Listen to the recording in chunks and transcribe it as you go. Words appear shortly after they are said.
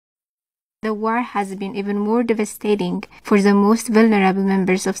The war has been even more devastating for the most vulnerable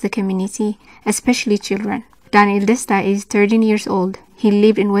members of the community, especially children. Daniel Desta is 13 years old. He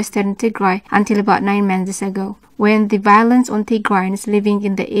lived in western Tigray until about 9 months ago, when the violence on Tigrayans living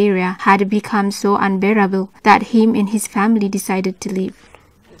in the area had become so unbearable that him and his family decided to leave.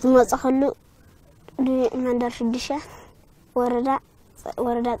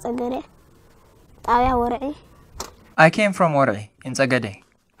 I came from Warri in Tigray.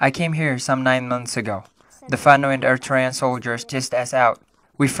 I came here some 9 months ago. The Fano and Eritrean soldiers chased us out.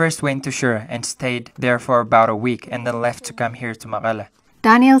 We first went to Shura and stayed there for about a week and then left to come here to Mekelle.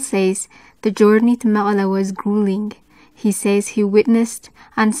 Daniel says the journey to Mekelle was grueling. He says he witnessed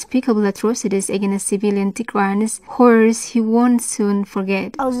unspeakable atrocities against civilian Tigrayans, horrors he won't soon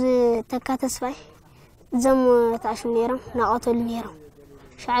forget.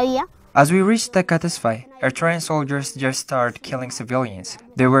 As we reached Takatasfai, Eritrean soldiers just started killing civilians.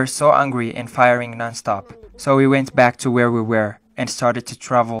 They were so angry and firing non-stop. So we went back to where we were and started to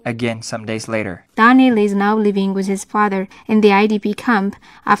travel again some days later. Daniel is now living with his father in the IDP camp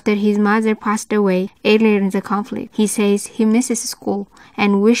after his mother passed away earlier in the conflict. He says he misses school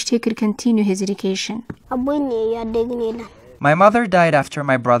and wished he could continue his education. My mother died after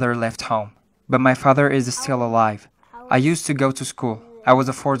my brother left home, but my father is still alive. I used to go to school. I was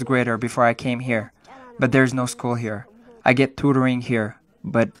a 4th grader before I came here, but there's no school here. I get tutoring here,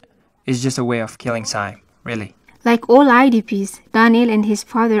 but it's just a way of killing time, really. Like all IDPs, Daniel and his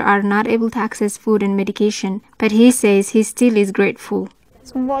father are not able to access food and medication, but he says he still is grateful.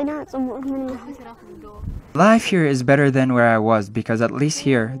 Life here is better than where I was because at least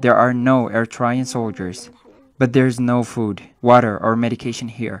here there are no Eritrean soldiers. But there's no food, water, or medication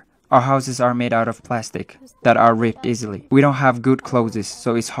here. Our houses are made out of plastic that are ripped easily. We don't have good clothes,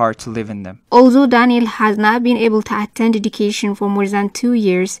 so it's hard to live in them. Although Daniel has not been able to attend education for more than 2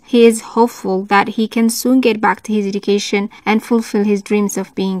 years, he is hopeful that he can soon get back to his education and fulfill his dreams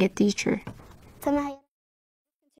of being a teacher.